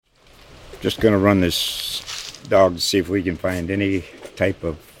Just going to run this dog to see if we can find any type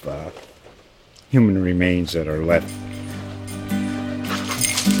of human remains that are left.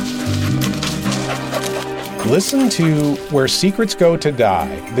 Listen to Where Secrets Go to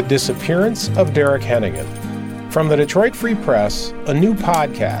Die, The Disappearance of Derek Hennigan. From the Detroit Free Press, a new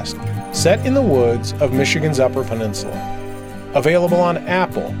podcast set in the woods of Michigan's Upper Peninsula. Available on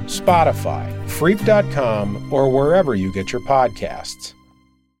Apple, Spotify, Freep.com, or wherever you get your podcasts.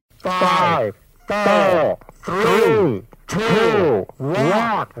 5, 4, 3, 2,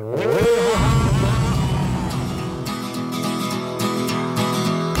 1.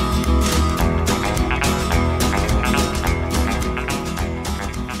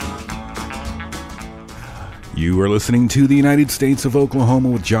 You are listening to the United States of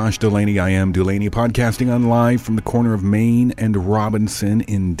Oklahoma with Josh Delaney. I am Delaney, podcasting on live from the corner of Main and Robinson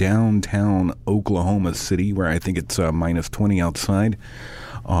in downtown Oklahoma City, where I think it's minus 20 outside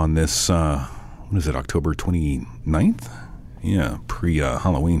on this, what is it, October 29th? Yeah,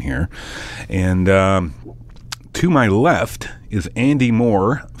 pre-Halloween here. And to my left is Andy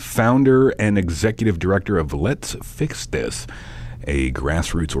Moore, founder and executive director of Let's Fix This, a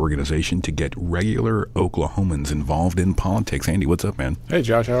grassroots organization to get regular Oklahomans involved in politics. Andy, what's up, man? Hey,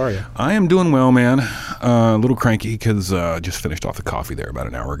 Josh, how are you? I am doing well, man. A little cranky because just finished off the coffee there about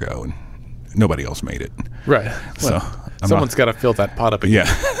an hour ago, and nobody else made it. Right. So someone's got to fill that pot up again.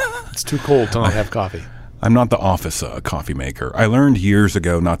 Yeah. It's too cold to not have coffee. I'm not the office coffee maker. I learned years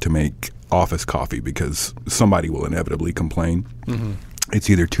ago not to make office coffee because somebody will inevitably complain. Mm-hmm. It's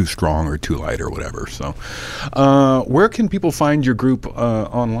either too strong or too light or whatever. So where can people find your group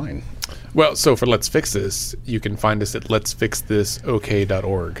online? Well, so for Let's Fix This, you can find us at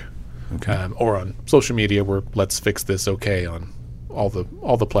letsfixthisok.org. Okay. Or on social media, we're Let's Fix This OK on all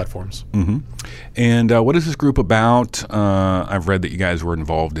the platforms. Mm-hmm. And what is this group about? I've read that you guys were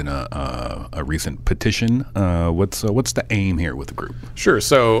involved in a recent petition. What's the aim here with the group? Sure.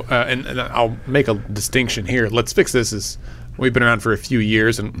 So, and I'll make a distinction here. Let's Fix This is, we've been around for a few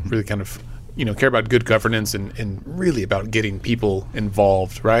years and really kind of, care about good governance and really about getting people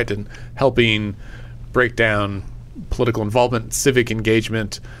involved, right? And helping break down political involvement, civic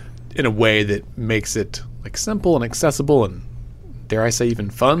engagement in a way that makes it like simple and accessible and, dare I say, even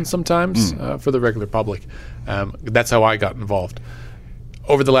fun sometimes for the regular public. That's how I got involved.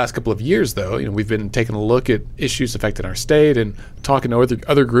 Over the last couple of years, though, we've been taking a look at issues affecting our state and talking to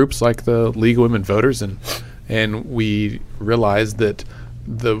other groups like the League of Women Voters, and we realized that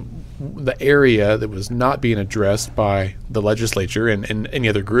the area that was not being addressed by the legislature and any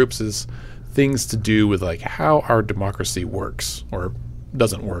other groups is things to do with like how our democracy works or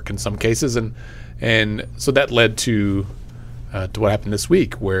doesn't work in some cases, and so that led to what happened this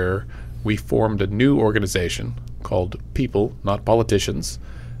week, where we formed a new organization called People, Not Politicians,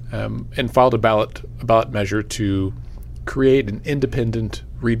 and filed a ballot measure to create an independent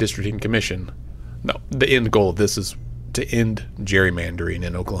redistricting commission. No, the end goal of this is to end gerrymandering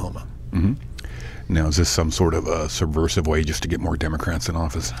in Oklahoma. Mm-hmm. Now, is this some sort of a subversive way just to get more Democrats in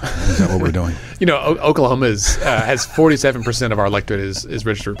office? Is that what we're doing? Oklahoma has 47% of our electorate is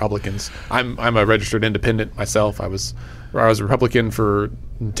registered Republicans. I'm a registered independent myself. I was a Republican for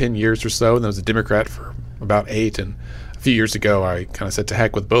 10 years or so, and I was a Democrat for about 8. And a few years ago, I kind of said to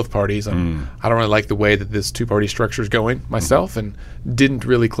heck with both parties. I don't really like the way that this two-party structure is going myself, and didn't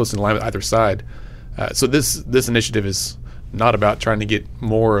really closely align with either side. So this initiative is not about trying to get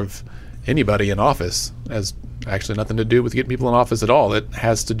more of anybody in office. It has actually nothing to do with getting people in office at all. It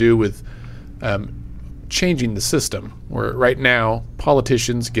has to do with changing the system, where right now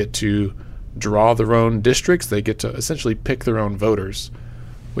politicians get to draw their own districts. They get to essentially pick their own voters,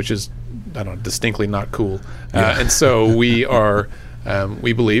 which is, distinctly not cool. Yeah. And so we are,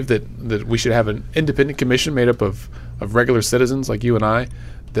 we believe that we should have an independent commission made up of regular citizens like you and I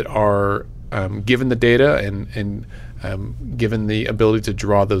that are given the data and given the ability to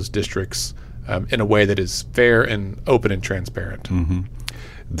draw those districts in a way that is fair and open and transparent. Mm-hmm.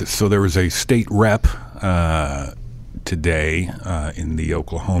 So there was a state rep today in the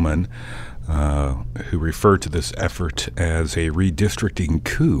Oklahoman who referred to this effort as a redistricting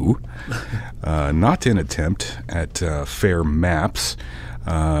coup, not an attempt at fair maps.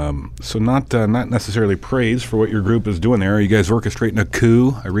 So not necessarily praise for what your group is doing there. Are you guys orchestrating a coup,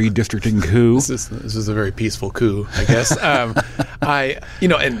 a redistricting coup? This is a very peaceful coup, I guess.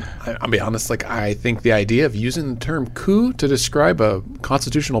 And I'll be honest, I think the idea of using the term coup to describe a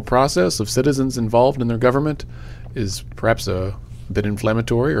constitutional process of citizens involved in their government is perhaps a bit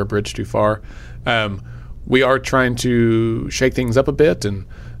inflammatory or a bridge too far. We are trying to shake things up a bit and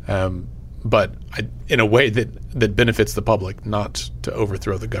but in a way that benefits the public, not to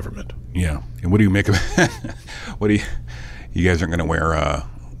overthrow the government. Yeah. And what do you make of you guys aren't going to wear,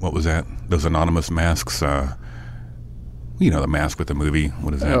 what was that? Those anonymous masks? The mask with the movie.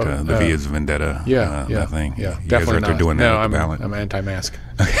 What is that? The V is Vendetta. That thing. Yeah, you definitely guys are out there not. doing that at the No, ballot. I'm anti-mask.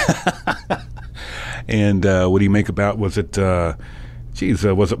 And what do you make about, was it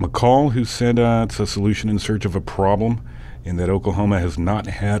McCall who said it's a solution in search of a problem, and that Oklahoma has not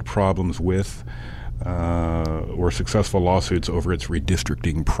had problems with or successful lawsuits over its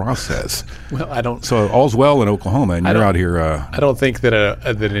redistricting process? Well, I don't. So all's well in Oklahoma, and you're out here. I don't think that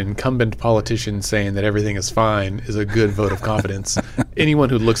that an incumbent politician saying that everything is fine is a good vote of confidence. Anyone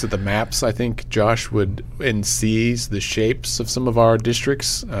who looks at the maps, I think, Josh, would and sees the shapes of some of our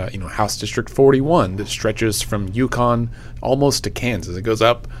districts. House District 41 that stretches from Yukon almost to Kansas. It goes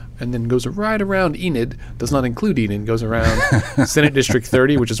up and then goes right around Enid. Does not include Enid. Goes around Senate District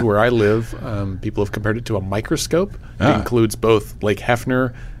 30, which is where I live. People have compared it to a microscope. It includes both Lake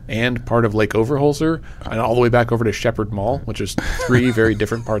Hefner and part of Lake Overholser, and all the way back over to Shepherd Mall, which is 3 very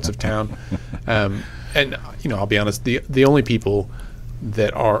different parts of town. And I'll be honest, the only people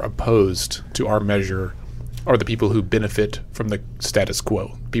that are opposed to our measure are the people who benefit from the status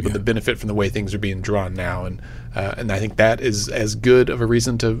quo, people that benefit from the way things are being drawn now. And I think that is as good of a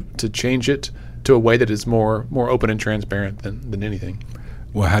reason to change it to a way that is more open and transparent than anything.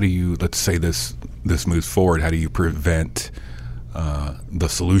 Well, how do you, let's say this moves forward, how do you prevent the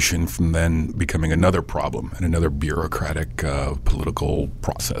solution from then becoming another problem and another bureaucratic political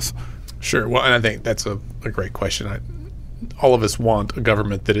process? Sure. Well, and I think that's a great question. All of us want a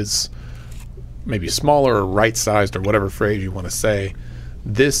government that is maybe smaller or right-sized or whatever phrase you want to say.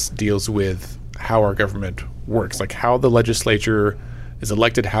 This deals with how our government works, like how the legislature is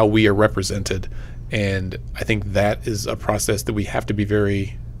elected, how we are represented. And I think that is a process that we have to be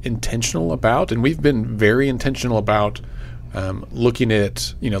very intentional about. And we've been very intentional about looking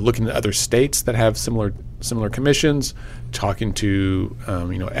at other states that have similar commissions, talking to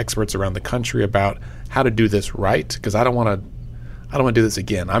experts around the country about how to do this right, because I don't want to do this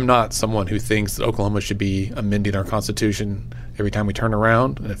again. I'm not someone who thinks that Oklahoma should be amending our Constitution every time we turn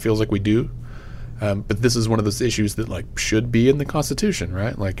around, and it feels like we do. But this is one of those issues that should be in the Constitution,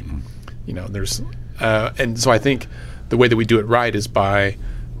 right? There's and so I think the way that we do it right is by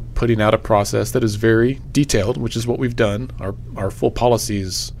putting out a process that is very detailed, which is what we've done. Our full policy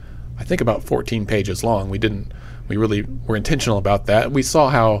is, I think, about 14 pages long. We really were intentional about that. We saw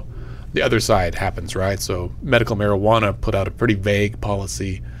how the other side happens, right? So medical marijuana put out a pretty vague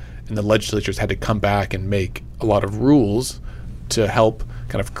policy, and the legislatures had to come back and make a lot of rules to help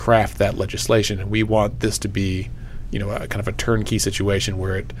kind of craft that legislation. And we want this to be, a kind of a turnkey situation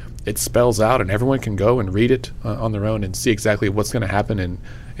where it spells out and everyone can go and read it on their own and see exactly what's going to happen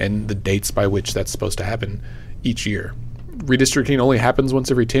and the dates by which that's supposed to happen each year. Redistricting only happens once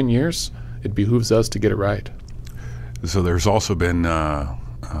every 10 years. It behooves us to get it right. So there's also been a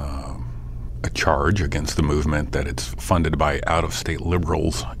charge against the movement that it's funded by out-of-state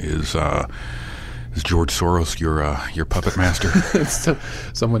liberals. Is George Soros your puppet master? So,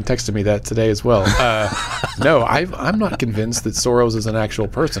 someone texted me that today as well. No, I'm not convinced that Soros is an actual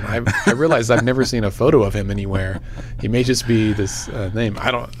person. I realize I've never seen a photo of him anywhere. He may just be this name.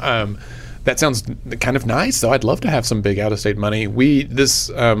 I don't. That sounds kind of nice, though. I'd love to have some big out-of-state money.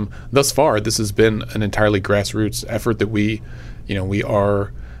 Thus far, this has been an entirely grassroots effort that we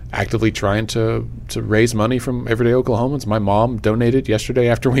are actively trying to raise money from everyday Oklahomans. My mom donated yesterday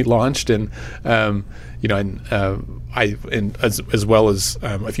after we launched, and as well as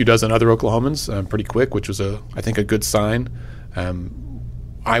a few dozen other Oklahomans pretty quick, which was I think a good sign.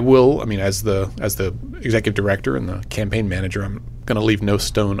 I will. As the executive director and the campaign manager, I'm going to leave no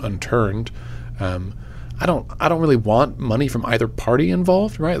stone unturned. I don't really want money from either party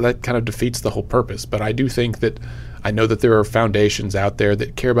involved, right? That kind of defeats the whole purpose. But I do think that I know that there are foundations out there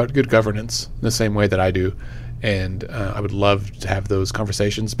that care about good governance in the same way that I do, and I would love to have those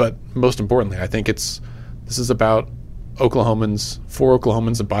conversations. But most importantly, I think this is about Oklahomans, for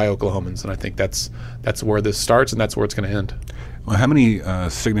Oklahomans, and by Oklahomans, and I think that's where this starts, and that's where it's going to end. Well, how many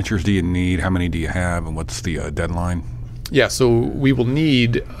signatures do you need? How many do you have, and what's the deadline? Yeah, so we will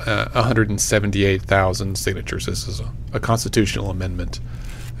need 178,000 signatures. This is a constitutional amendment.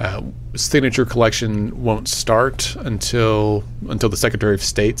 Signature collection won't start until the Secretary of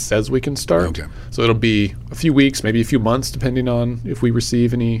State says we can start. Okay. So it'll be a few weeks, maybe a few months, depending on if we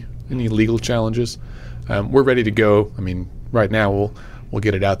receive any legal challenges. We're ready to go. Right now we'll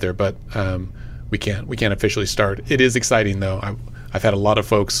get it out there, but we can't officially start. It is exciting, though. I've had a lot of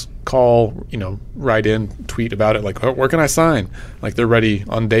folks call, write in, tweet about it, like, oh, where can I sign? Like, they're ready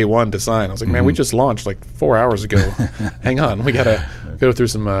on day one to sign. I was like, man, we just launched like 4 hours ago. Hang on, we gotta go through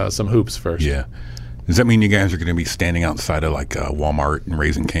some hoops first. Yeah. Does that mean you guys are going to be standing outside of like Walmart and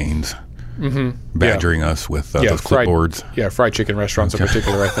Raising Cane's, badgering us with those clipboards? Fried chicken restaurants in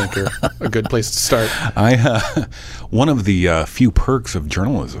particular, I think, are a good place to start. One of the few perks of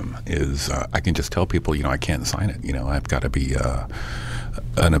journalism is I can just tell people, I can't sign it. I've got to be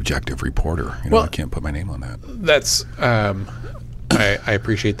an objective reporter. I can't put my name on that. That's I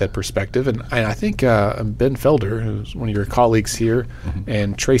appreciate that perspective, and I think Ben Felder, who's one of your colleagues here,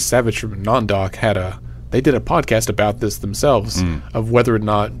 and Trace Savage from NonDoc they did a podcast about this themselves, of whether or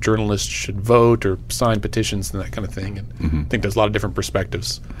not journalists should vote or sign petitions and that kind of thing. And I think there's a lot of different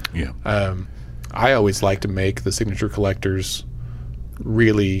perspectives. Yeah. I always like to make the signature collectors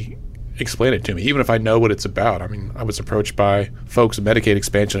really explain it to me, even if I know what it's about. I mean, I was approached by folks at Medicaid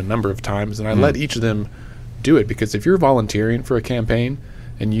expansion a number of times, and I let each of them do it, because if you're volunteering for a campaign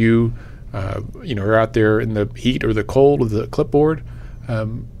and you are out there in the heat or the cold with the clipboard,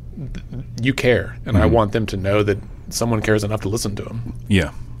 you care, and I want them to know that someone cares enough to listen to them.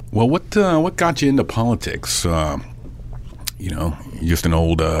 Yeah. Well, what got you into politics? You're just an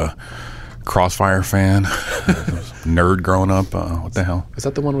old Crossfire fan, nerd growing up. What the hell? Is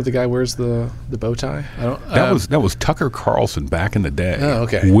that the one where the guy wears the bow tie? That was Tucker Carlson back in the day. Oh,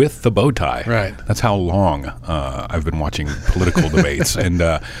 okay. With the bow tie. Right. That's how long I've been watching political debates. And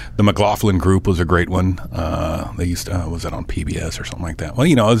the McLaughlin Group was a great one. They used to, was that on PBS or something like that? Well,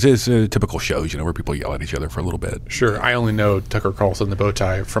 it's typical shows, where people yell at each other for a little bit. Sure. I only know Tucker Carlson, the bow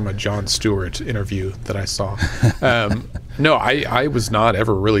tie, from a Jon Stewart interview that I saw. No, I was not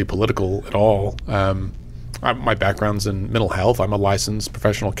ever really political at all. My background's in mental health. I'm a licensed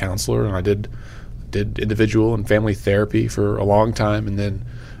professional counselor, and I did individual and family therapy for a long time, and then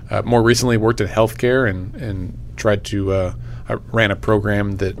more recently worked in healthcare and tried to. I ran a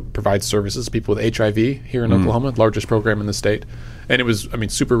program that provides services to people with HIV here in Oklahoma, the largest program in the state, and it was,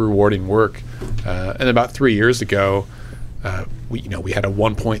 super rewarding work. And about 3 years ago, we had a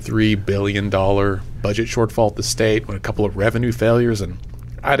 $1.3 billion budget shortfall at the state, with a couple of revenue failures, and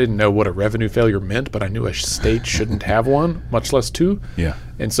I didn't know what a revenue failure meant, but I knew a state shouldn't have one, much less two. Yeah.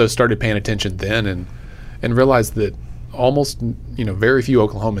 And so started paying attention then, and realized that almost very few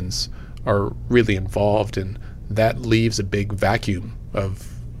Oklahomans are really involved, and that leaves a big vacuum of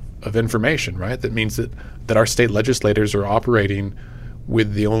information, right? That means that our state legislators are operating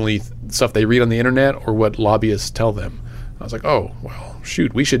with the only stuff they read on the internet or what lobbyists tell them. I was like, oh, well,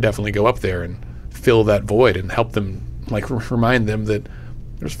 shoot, we should definitely go up there and fill that void and help them, remind them that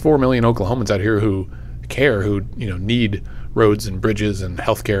there's 4 million Oklahomans out here who care, who need roads and bridges and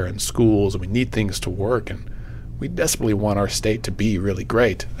healthcare and schools, and we need things to work, and we desperately want our state to be really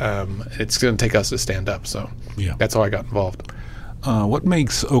great. It's going to take us to stand up, so that's how I got involved. What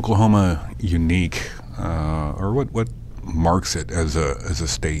makes Oklahoma unique, or what marks it as a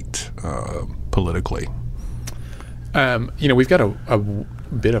state politically? We've got a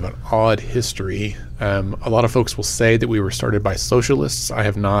bit of an odd history. A lot of folks will say that we were started by socialists. I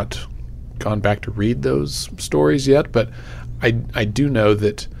have not gone back to read those stories yet, but I do know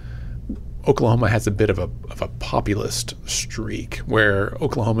that Oklahoma has a bit of a populist streak, where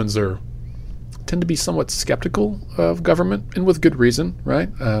Oklahomans tend to be somewhat skeptical of government, and with good reason, right?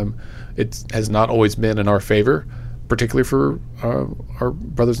 It has not always been in our favor, particularly for our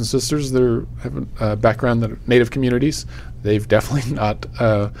brothers and sisters that have a background that are Native communities. They've definitely not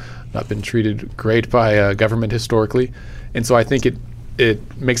been treated great by government historically, and so I think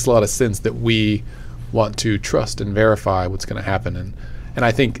it makes a lot of sense that we want to trust and verify what's going to happen, and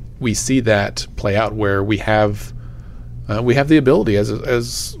I think we see that play out where we have the ability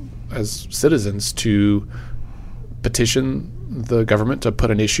as citizens to petition the government to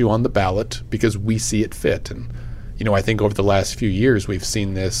put an issue on the ballot because we see it fit. And I think over the last few years we've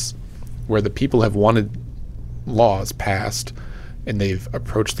seen this where the people have wanted laws passed, and they've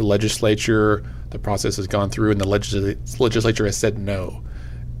approached the legislature. The process has gone through, and the legislature has said no,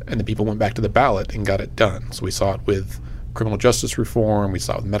 and the people went back to the ballot and got it done. So we saw it with criminal justice reform. We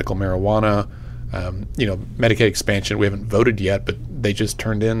saw it with medical marijuana. Medicaid expansion. We haven't voted yet, but they just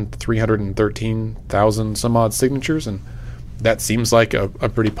turned in 313,000 some odd signatures, and that seems like a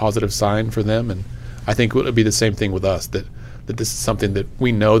pretty positive sign for them. And I think it'll be the same thing with us, that this is something that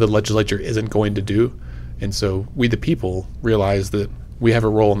we know the legislature isn't going to do, and so we the people realize that we have a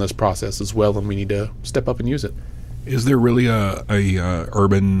role in this process as well, and we need to step up and use it. Is there really a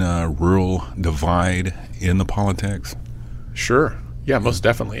urban rural divide in the politics? Sure. Yeah, most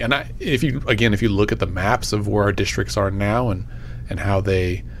definitely. And if you look at the maps of where our districts are now and how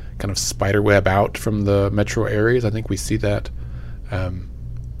they kind of spiderweb out from the metro areas. I think we see that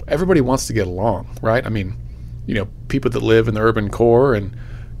everybody wants to get along, right? I mean, people that live in the urban core and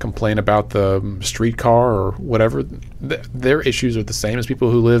complain about the streetcar or whatever, their issues are the same as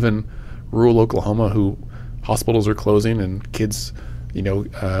people who live in rural Oklahoma, who hospitals are closing and kids,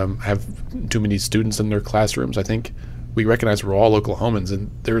 have too many students in their classrooms. I think we recognize we're all Oklahomans,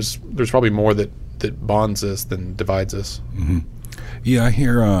 and there's probably more that bonds us than divides us. Mm-hmm. Yeah, I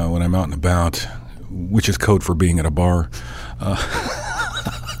hear when I'm out and about, which is code for being at a bar.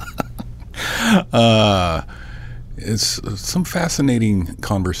 It's some fascinating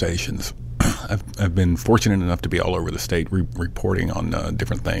conversations. I've been fortunate enough to be all over the state reporting on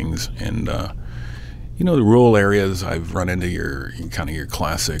different things, and the rural areas I've run into your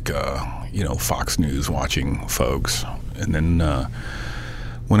classic Fox News watching folks, and then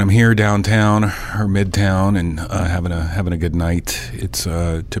when I'm here downtown or midtown and having a good night, it's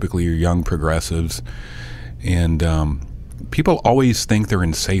typically your young progressives, and people always think they're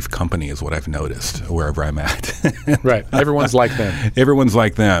in safe company, is what I've noticed wherever I'm at. Right. Everyone's like them. Everyone's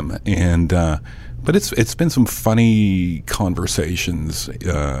like them. And but it's been some funny conversations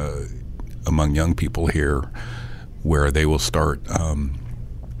among young people here where they will start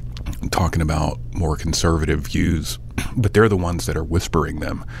talking about more conservative views, but they're the ones that are whispering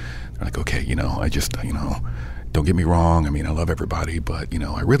them. They're like, okay, I just, don't get me wrong. I mean, I love everybody, but,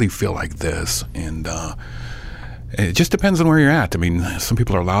 I really feel like this. And it just depends on where you're at. I mean, some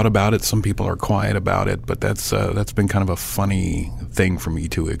people are loud about it, some people are quiet about it, but that's been kind of a funny thing for me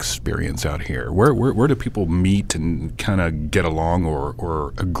to experience out here. Where do people meet and kind of get along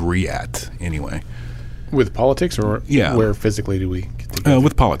or agree at anyway? With politics, or where physically do we get together?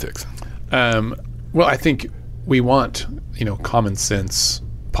 With politics. Well, I think we want, common sense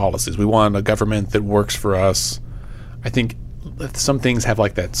policies. We want a government that works for us. I think some things have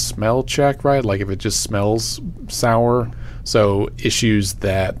like that smell check, right? Like if it just smells sour. So issues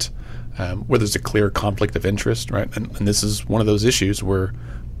that where there's a clear conflict of interest, right? And this is one of those issues where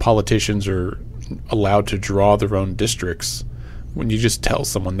politicians are allowed to draw their own districts. When you just tell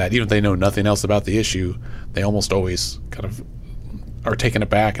someone that, even if they know nothing else about the issue, they almost always kind of are taken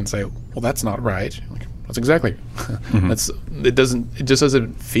aback and say, well, that's not right. Like, that's exactly. Mm-hmm. It just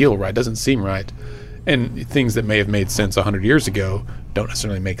doesn't feel right. Doesn't seem right. And things that may have made sense 100 years ago don't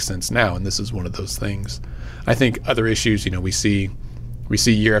necessarily make sense now, and this is one of those things. I think other issues, we see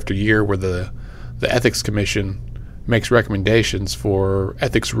year after year where the Ethics Commission makes recommendations for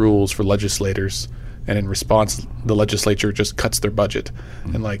ethics rules for legislators, and in response, the legislature just cuts their budget.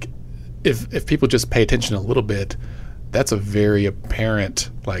 Mm-hmm. And like, if people just pay attention a little bit, that's a very apparent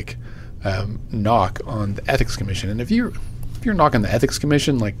knock on the Ethics Commission. And if you're knocking the Ethics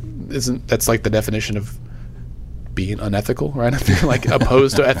Commission, that's like the definition of being unethical, right? If you're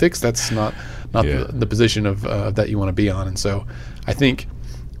opposed to ethics, that's not the position of that you want to be on. And so I think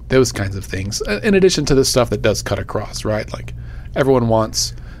those kinds of things, in addition to the stuff that does cut across, right? Like everyone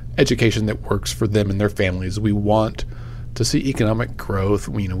wants education that works for them and their families. We want to see economic growth.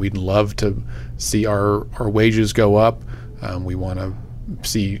 We'd love to see our wages go up. We want to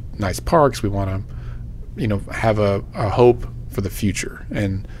see nice parks. We want to, have a hope for the future.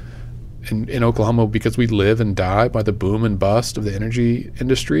 And in Oklahoma, because we live and die by the boom and bust of the energy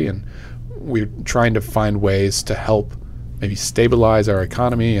industry, and we're trying to find ways to help maybe stabilize our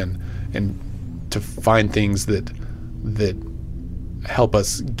economy and to find things that help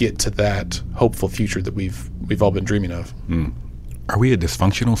us get to that hopeful future that we've all been dreaming of. Mm. Are we a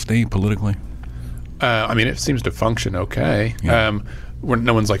dysfunctional state politically? It seems to function okay. Yeah. Where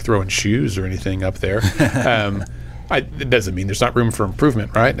no one's throwing shoes or anything up there. It doesn't mean there's not room for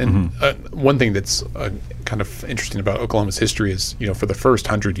improvement, right? And one thing that's kind of interesting about Oklahoma's history is, for the first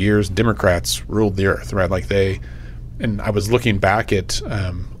 100 years, Democrats ruled the earth, right? And I was looking back at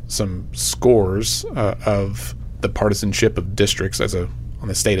some scores of the partisanship of districts on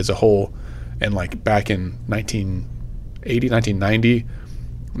the state as a whole, and back in 1980, 1990,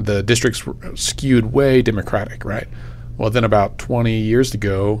 the districts were skewed way Democratic, right? Well, then about 20 years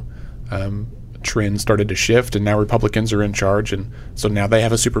ago, trend started to shift, and now Republicans are in charge, and so now they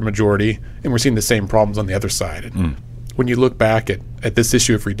have a supermajority, and we're seeing the same problems on the other side. And when you look back at this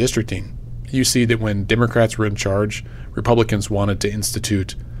issue of redistricting, you see that when Democrats were in charge, Republicans wanted to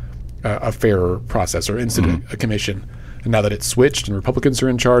institute a fairer process or institute a commission. And now that it's switched and Republicans are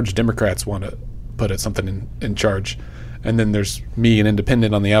in charge, Democrats want to put something in charge. And then there's me, an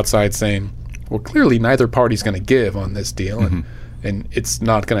independent, on the outside saying, well, clearly neither party's going to give on this deal. And it's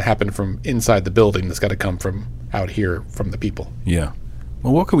not going to happen from inside the building. It's got to come from out here from the people. Yeah.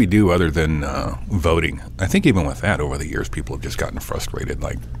 Well, what can we do other than voting? I think even with that, over the years, people have just gotten frustrated.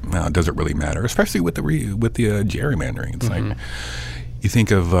 Like, no, does it really matter? Especially with the gerrymandering. It's like you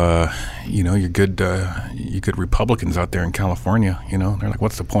think of your good Republicans out there in California. They're like,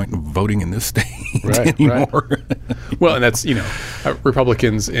 what's the point of voting in this state anymore? Right. Well, and that's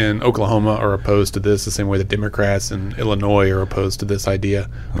Republicans in Oklahoma are opposed to this the same way the Democrats in Illinois are opposed to this idea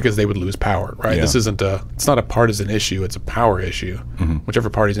because they would lose power. Right. Yeah. This it's not a partisan issue. It's a power issue.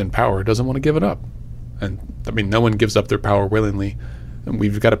 Whichever party's in power doesn't want to give it up. And I mean, no one gives up their power willingly. And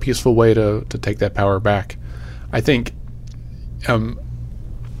we've got a peaceful way to take that power back. I think.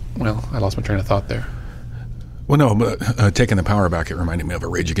 Well, I lost my train of thought there. Well, no, but taking the power back, it reminded me of a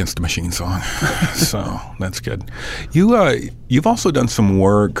Rage Against the Machine song. So that's good. You've also done some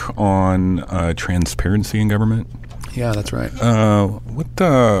work on transparency in government. Yeah, that's right.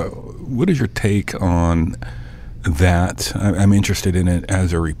 What is your take on that? I'm interested in it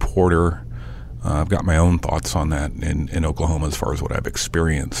as a reporter. I've got my own thoughts on that in Oklahoma as far as what I've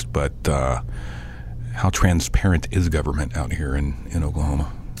experienced, but how transparent is government out here in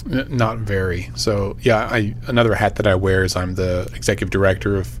Oklahoma? Not very. So, another hat that I wear is I'm the executive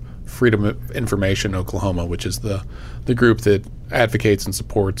director of Freedom of Information Oklahoma, which is the group that advocates and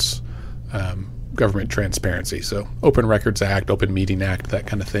supports government transparency. So, Open Records Act, Open Meeting Act, that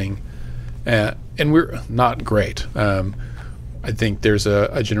kind of thing. And we're not great. I think there's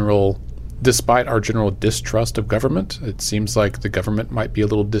a general, despite our general distrust of government, it seems like the government might be a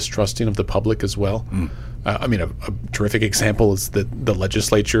little distrusting of the public as well. A terrific example is that the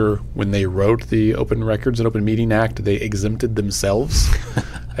legislature, when they wrote the Open Records and Open Meeting Act, they exempted themselves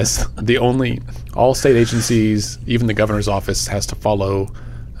as all state agencies, even the governor's office has to follow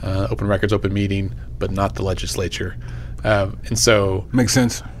Open Records, Open Meeting, but not the legislature. And so makes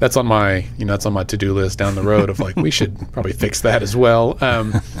sense. That's on my, that's on my to-do list down the road of like, we should probably fix that as well.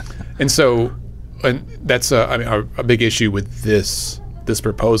 And that's a big issue with this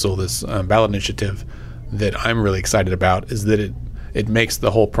proposal, this ballot initiative that I'm really excited about is that it makes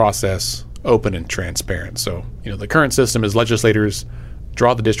the whole process open and transparent. So, the current system is legislators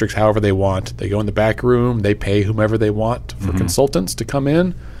draw the districts however they want. They go in the back room, they pay whomever they want for consultants to come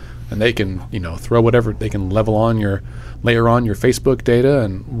in, and they can, throw whatever, they can layer on your Facebook data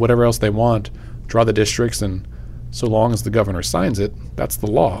and whatever else they want, draw the districts, and so long as the governor signs it, that's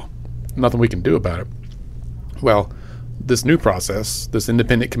the law. Nothing we can do about it. Well, this new process, this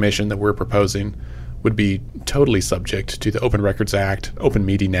independent commission that we're proposing, would be totally subject to the Open Records Act, Open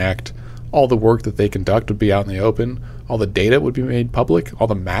Meeting Act. All the work that they conduct would be out in the open. All the data would be made public. All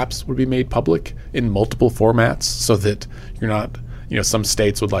the maps would be made public in multiple formats so that you're not, some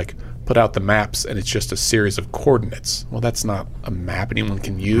states would like put out the maps and it's just a series of coordinates. Well, that's not a map anyone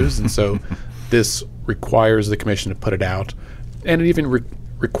can use. And so this requires the commission to put it out. And it even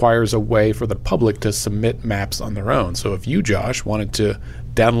requires a way for the public to submit maps on their own. So if you, Josh, wanted to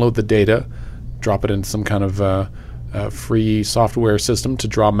download the data, drop it in some kind of free software system to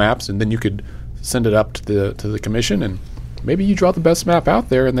draw maps, and then you could send it up to the commission, and maybe you draw the best map out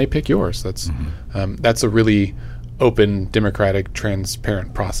there, and they pick yours. That's a really open, democratic,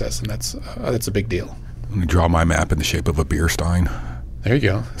 transparent process, and that's a big deal. Let me draw my map in the shape of a beer stein. There you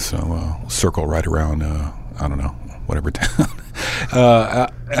go. So circle right around, I don't know, whatever town.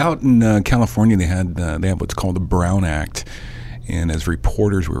 Out in California, they have what's called the Brown Act. And as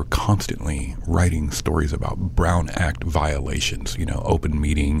reporters, we were constantly writing stories about Brown Act violations, open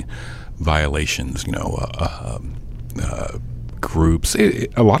meeting violations, groups, a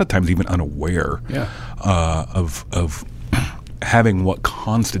lot of times even unaware of having what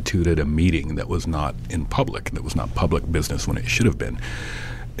constituted a meeting that was not in public, that was not public business when it should have been.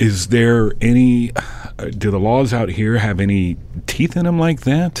 Is there do the laws out here have any teeth in them like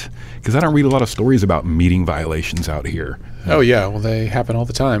that? Because I don't read a lot of stories about meeting violations out here. Oh, yeah. Well, they happen all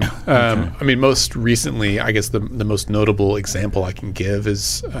the time. Okay. Most recently, I guess the most notable example I can give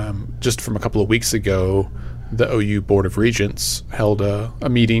is just from a couple of weeks ago, the OU Board of Regents held a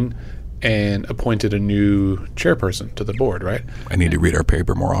meeting and appointed a new chairperson to the board, right? I need to read our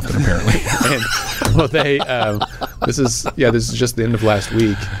paper more often, apparently. This is just the end of last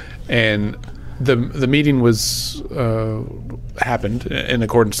week, and the meeting was happened in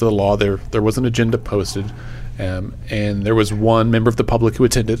accordance to the law. There was an agenda posted, and there was one member of the public who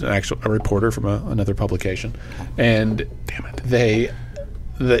attended, a reporter from another publication, and the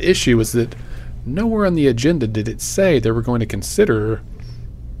issue was that nowhere on the agenda did it say they were going to consider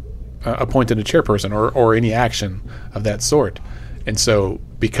appointed a chairperson or any action of that sort. And so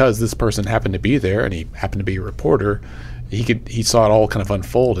because this person happened to be there and he happened to be a reporter, he saw it all kind of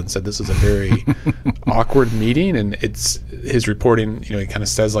unfold and said this is a very awkward meeting, and it's his reporting, he kind of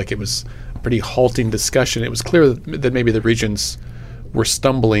says like it was a pretty halting discussion. It was clear that maybe the regents were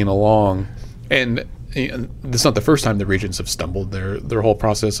stumbling along, and it's not the first time the regents have stumbled. Their whole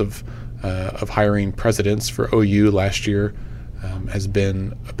process of hiring presidents for OU last year has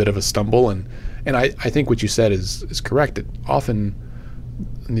been a bit of a stumble, and I think what you said is correct. It often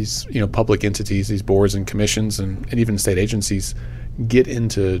these public entities, these boards and commissions and even state agencies get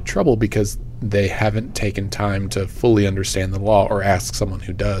into trouble because they haven't taken time to fully understand the law or ask someone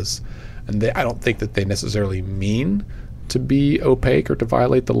who does. And I don't think that they necessarily mean to be opaque or to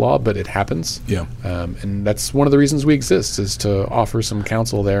violate the law, but it happens. Yeah. And that's one of the reasons we exist, is to offer some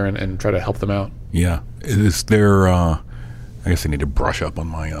counsel there and try to help them out. Yeah. Is there, I guess I need to brush up on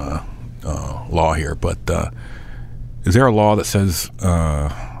my law here, but is there a law that says,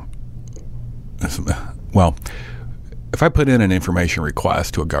 well, if I put in an information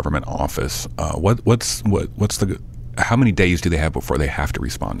request to a government office, how many days do they have before they have to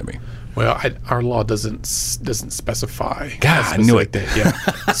respond to me? Well, our law doesn't specify. God, I knew it. Yeah.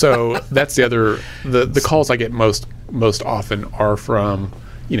 So that's the calls I get most often are from,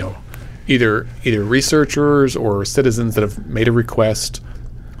 either researchers or citizens that have made a request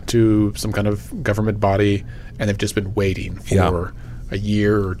to some kind of government body, and they've just been waiting for a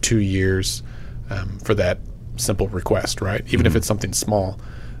year or 2 years for that simple request, right? Even if it's something small.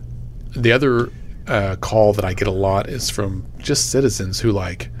 The other call that I get a lot is from just citizens who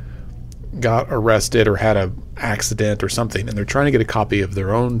got arrested or had a accident or something, and they're trying to get a copy of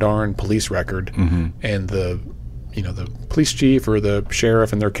their own darn police record, and the police chief or the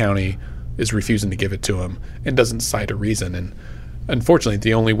sheriff in their county is refusing to give it to them and doesn't cite a reason. And unfortunately,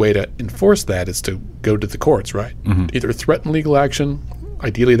 the only way to enforce that is to go to the courts, right? Either threaten legal action.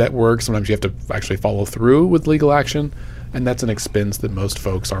 Ideally, that works. Sometimes you have to actually follow through with legal action, and that's an expense that most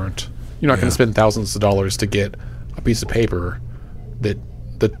folks aren't. You're not going to spend thousands of dollars to get a piece of paper that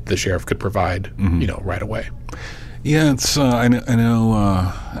the sheriff could provide, right away. Yeah, it's I know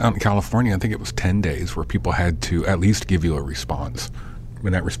out in California, I think it was 10 days where people had to at least give you a response. I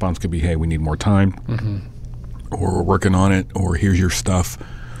mean, that response could be, hey, we need more time, or we're working on it, or here's your stuff.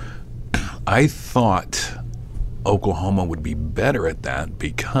 I thought Oklahoma would be better at that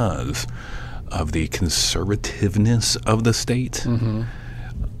because of the conservativeness of the state.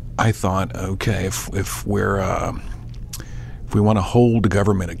 I thought, okay, if we want to hold the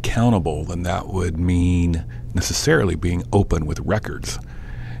government accountable, then that would mean necessarily being open with records.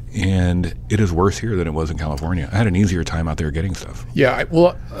 And it is worse here than it was in California. I had an easier time out there getting stuff. Yeah,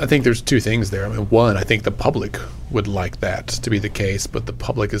 I think there's two things there. I mean, one, I think the public would like that to be the case, but the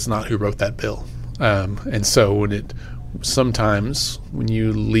public is not who wrote that bill. And so sometimes when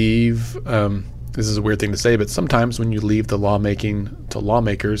you leave, this is a weird thing to say, but sometimes when you leave the lawmaking to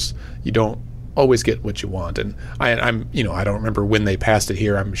lawmakers, you don't always get what you want. And I don't remember when they passed it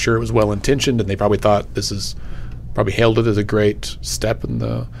here. I'm sure it was well intentioned, and they probably thought probably hailed it as a great step in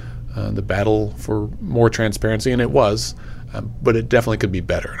the battle for more transparency, and it was. But it definitely could be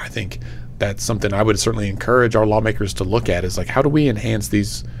better. And I think that's something I would certainly encourage our lawmakers to look at, is how do we enhance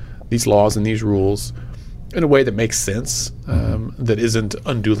these laws and these rules in a way that makes sense, that isn't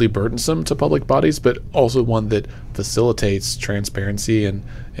unduly burdensome to public bodies, but also one that facilitates transparency and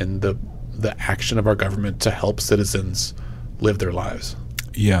the action of our government to help citizens live their lives.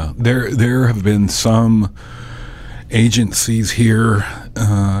 Yeah, there have been some agencies here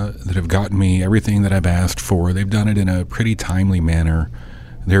that have gotten me everything that I've asked for. They've done it in a pretty timely manner.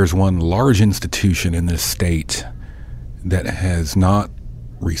 There's one large institution in this state that has not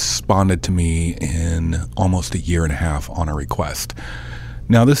responded to me in almost a year and a half on a request.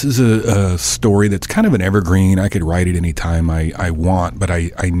 Now, this is a story that's kind of an evergreen. I could write it anytime I want, but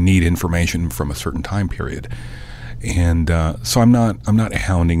I need information from a certain time period. And so I'm not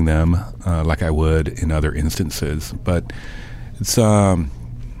hounding them like I would in other instances, but it's a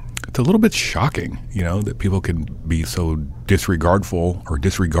little bit shocking, that people can be so disregardful or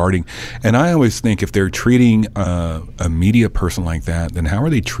disregarding. And I always think if they're treating a media person like that, then how are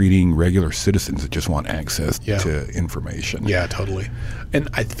they treating regular citizens that just want access to information? Yeah, totally. And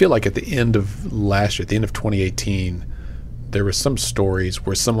I feel like at the end of last year, at the end of 2018, there were some stories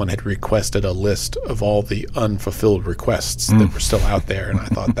where someone had requested a list of all the unfulfilled requests that were still out there. And I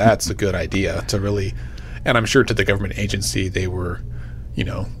thought that's a good idea to really, and I'm sure to the government agency, they were,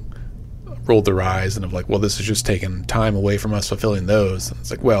 rolled their eyes and well, this is just taking time away from us fulfilling those. And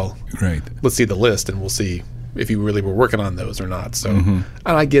it's right. Let's see the list and we'll see if you really were working on those or not. So, and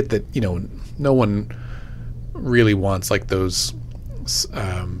I get that, no one really wants those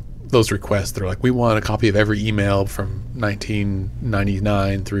those requests. They're like, we want a copy of every email from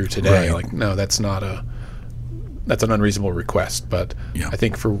 1999 through today. Right. Like, no, that's an unreasonable request. But Yeah. I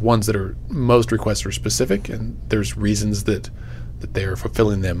think for ones that are, most requests are specific, and there's reasons that they are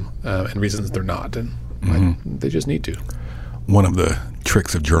fulfilling them, and reasons they're not, and they just need to. One of the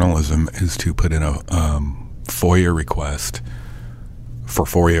tricks of journalism is to put in a FOIA request for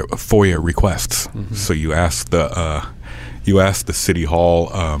FOIA requests. So you ask the city hall,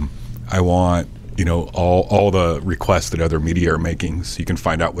 I want all the requests that other media are making, so you can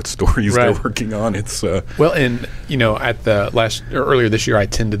find out what stories they're working on. It's well, and at the earlier this year, I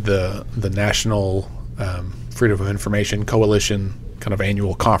attended the National Freedom of Information Coalition kind of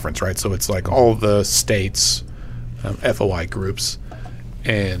annual conference, right? So it's like all the states, FOI groups,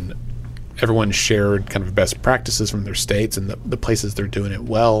 and everyone shared kind of best practices from their states and the places they're doing it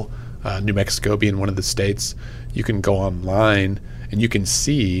well. New Mexico being one of the states. You can go online and you can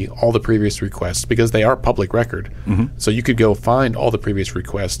see all the previous requests because they are public record. So you could go find all the previous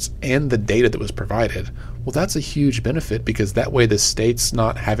requests and the data that was provided. Well, that's a huge benefit because that way the state's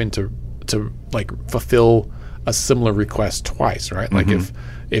not having to like fulfill a similar request twice, right? Like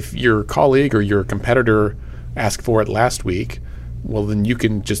if your colleague or your competitor asked for it last week, well, then you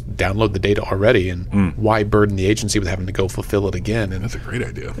can just download the data already, and why burden the agency with having to go fulfill it again? And that's a great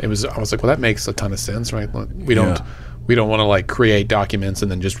idea. I was like, well, that makes a ton of sense, right? We don't want to like create documents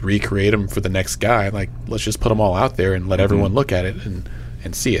and then just recreate them for the next guy. Like, let's just put them all out there and let everyone look at it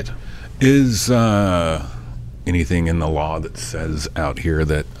and see it. Is anything in the law that says out here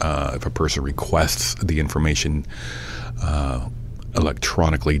that if a person requests the information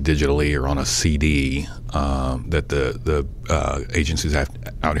electronically, digitally, or on a CD, that the agencies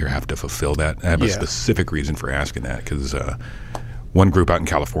out here have to fulfill that? I have a specific reason for asking that because one group out in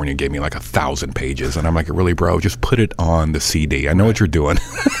California gave me like 1,000 pages, and I'm like, really, bro? Just put it on the CD. I know what you're doing.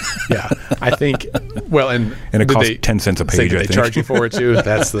 Yeah, I think. Well, and it costs 10 cents a page. They charge you for it too.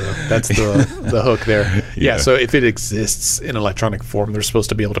 That's the hook there. Yeah. So if it exists in electronic form, they're supposed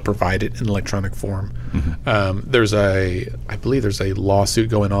to be able to provide it in electronic form. I believe there's a lawsuit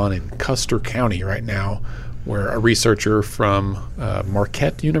going on in Custer County right now, where a researcher from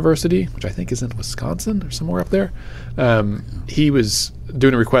Marquette University, which I think is in Wisconsin or somewhere up there, he was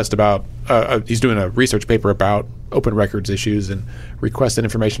doing a request about. He's doing a research paper about open records issues and requested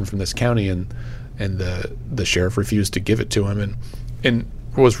information from this county, and the sheriff refused to give it to him, and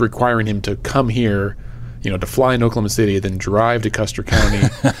was requiring him to come here, to fly in Oklahoma City, then drive to Custer County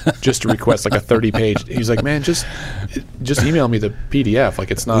just to request like a 30-page. He's like, man, just email me the PDF. Like,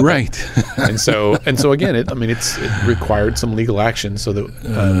 it's not right. And so again, it required some legal action, so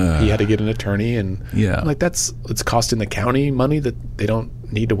that he had to get an attorney, and I'm like, it's costing the county money that they don't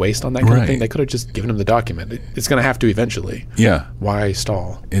need to waste on that kind of thing. They could have just given him the document. It's going to have to eventually. Yeah. Why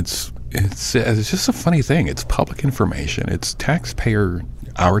stall? It's just a funny thing. It's public information. It's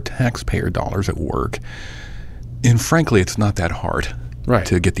our taxpayer dollars at work. And frankly, it's not that hard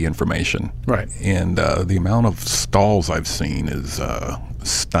to get the information. Right. And the amount of stalls I've seen is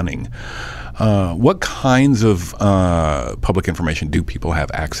stunning. What kinds of public information do people have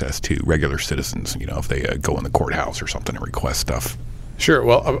access to, regular citizens, if they go in the courthouse or something and request stuff? Sure.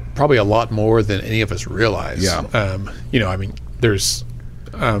 Well, probably a lot more than any of us realize. Yeah. There's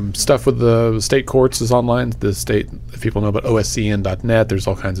stuff with the state courts is online. The state, if people know about oscn.net, there's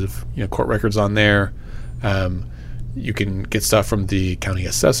all kinds of court records on there. You can get stuff from the county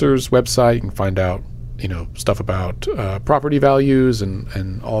assessor's website. You can find out stuff about property values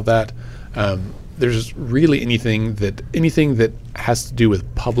and all of that. There's really anything that has to do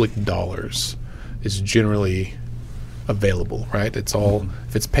with public dollars is generally available, right? It's all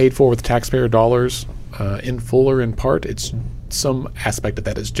if it's paid for with taxpayer dollars in full or in part, it's some aspect of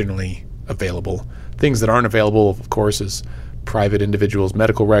that is generally available. Things that aren't available, of course, is private individuals'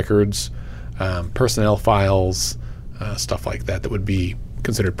 medical records, personnel files, stuff like that would be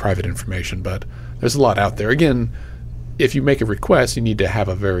considered private information. But there's a lot out there. Again, if you make a request, you need to have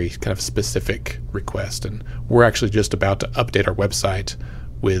a very kind of specific request. And we're actually just about to update our website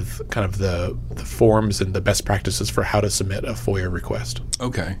with kind of the forms and the best practices for how to submit a FOIA request.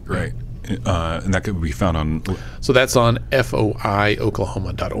 Okay, great. And that could be found on... So that's on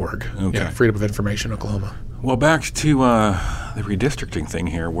foioklahoma.org. Okay. Yeah, Freedom of Information Oklahoma. Well, back to the redistricting thing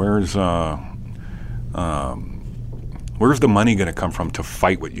here. Where's the money going to come from to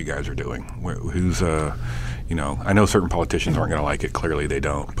fight what you guys are doing? Who's I know certain politicians aren't going to like it. Clearly, they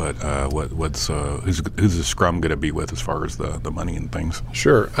don't. But who's the scrum going to be with as far as the money and things?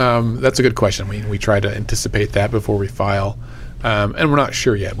 Sure, that's a good question. We try to anticipate that before we file, and we're not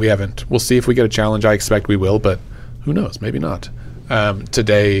sure yet. We haven't. We'll see if we get a challenge. I expect we will, but who knows? Maybe not.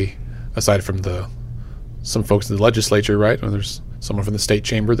 Today, aside from some folks in the legislature, right? And there's someone from the state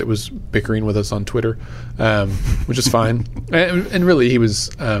chamber that was bickering with us on Twitter, which is fine. And really, he was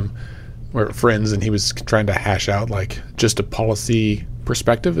we're friends, and he was trying to hash out like just a policy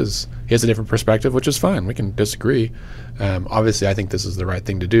perspective. He has a different perspective, which is fine. We can disagree. Obviously, I think this is the right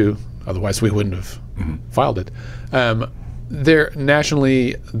thing to do. Otherwise, we wouldn't have filed it. There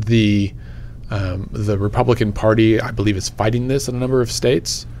nationally, the Republican Party, I believe, is fighting this in a number of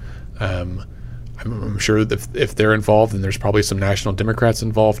states. I'm sure that if they're involved, and there's probably some national Democrats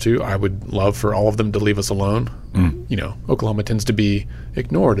involved too, I would love for all of them to leave us alone. You know, Oklahoma tends to be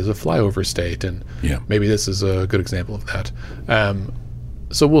ignored as a flyover state, and maybe this is a good example of that.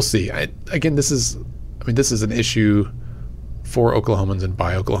 So we'll see. This is an issue for Oklahomans and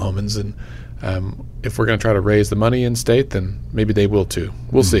by Oklahomans, and if we're going to try to raise the money in state, then maybe they will too.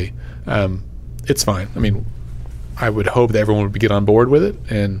 We'll see. It's fine. I mean, I would hope that everyone would get on board with it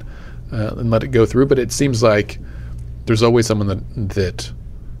and let it go through. But it seems like there's always someone that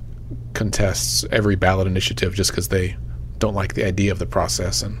contests every ballot initiative just because they don't like the idea of the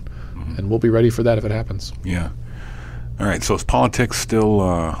process, and we'll be ready for that if it happens. Yeah. All right. So is politics still?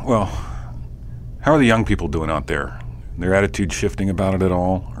 How are the young people doing out there? Their attitude shifting about it at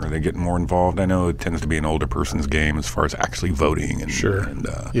all? Are they getting more involved? I know it tends to be an older person's game as far as actually voting and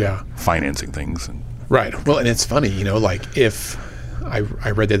financing things. Right. Well, and it's funny, you know, like if I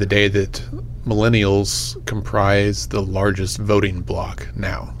read the other day that millennials comprise the largest voting bloc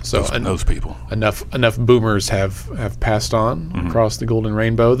now. So those people. Enough boomers have passed on across the Golden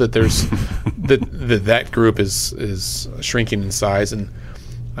Rainbow that there's that group is shrinking in size. And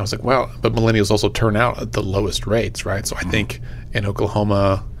I was like, wow, but millennials also turn out at the lowest rates, right? So I think in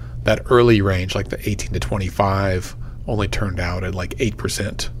Oklahoma, that early range, like the 18 to 25, only turned out at like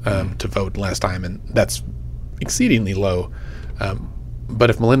 8% to vote last time, and that's exceedingly low. But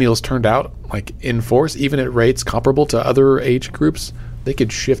if millennials turned out like in force, even at rates comparable to other age groups, they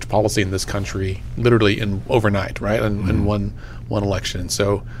could shift policy in this country literally in overnight, right? In one election. And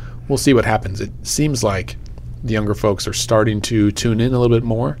so we'll see what happens. It seems like the younger folks are starting to tune in a little bit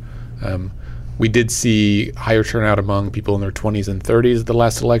more. We did see higher turnout among people in their 20s and 30s at the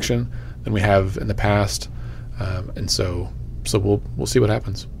last election than we have in the past. And so we'll see what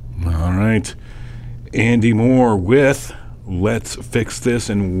happens. All right. Andy Moore with Let's Fix This,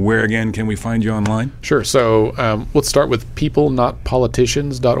 and where again can we find you online? Sure. So let's start with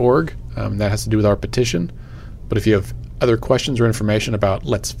peoplenotpoliticians.org. That has to do with our petition. But if you have other questions or information about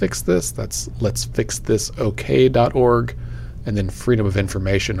Let's Fix This, that's letsfixthisok.org. And then Freedom of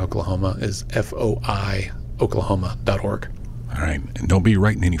Information Oklahoma is foioklahoma.org. All right. And don't be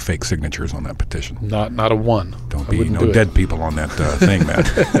writing any fake signatures on that petition. Not a one. Don't be dead people on that thing, man.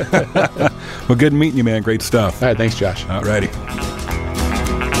 Well, good meeting you, man. Great stuff. All right. Thanks, Josh. All righty.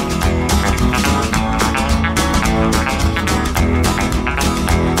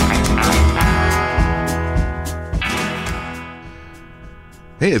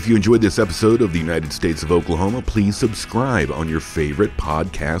 Hey, if you enjoyed this episode of the United States of Oklahoma, please subscribe on your favorite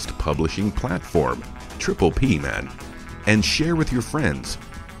podcast publishing platform. Triple P, man. And share with your friends.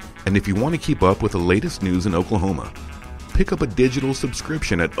 And if you want to keep up with the latest news in Oklahoma, pick up a digital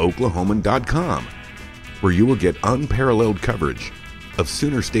subscription at oklahoman.com, where you will get unparalleled coverage of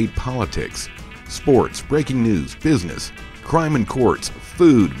Sooner State politics, sports, breaking news, business, crime and courts,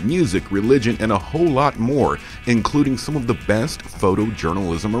 food, music, religion, and a whole lot more, including some of the best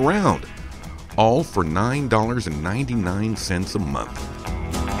photojournalism around. All for $9.99 a month.